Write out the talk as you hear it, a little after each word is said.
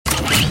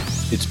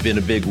It's been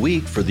a big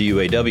week for the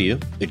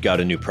UAW. It got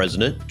a new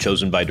president,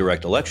 chosen by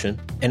direct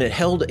election, and it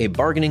held a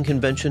bargaining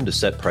convention to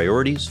set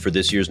priorities for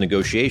this year's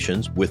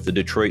negotiations with the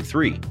Detroit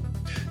Three.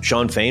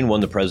 Shawn Fain won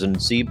the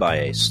presidency by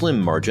a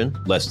slim margin,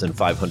 less than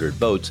 500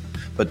 votes,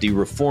 but the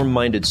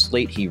reform-minded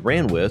slate he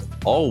ran with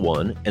all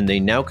won, and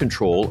they now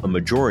control a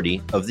majority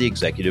of the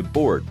executive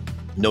board.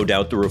 No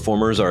doubt the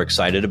reformers are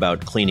excited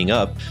about cleaning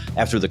up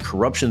after the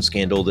corruption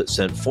scandal that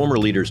sent former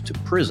leaders to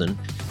prison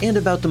and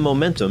about the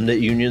momentum that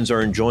unions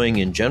are enjoying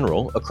in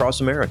general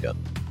across America.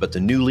 But the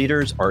new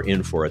leaders are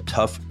in for a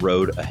tough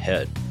road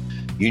ahead.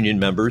 Union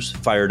members,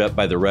 fired up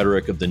by the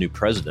rhetoric of the new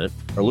president,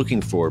 are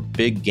looking for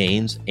big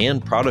gains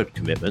and product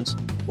commitments,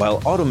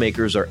 while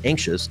automakers are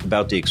anxious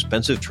about the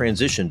expensive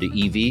transition to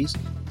EVs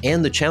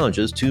and the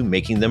challenges to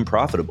making them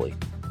profitably.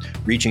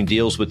 Reaching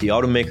deals with the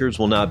automakers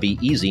will not be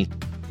easy.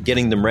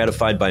 Getting them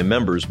ratified by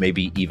members may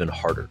be even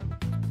harder.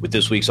 With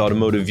this week's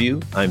Automotive View,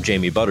 I'm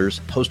Jamie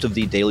Butters, host of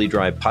the Daily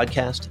Drive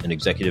podcast and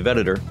executive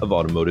editor of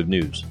Automotive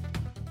News.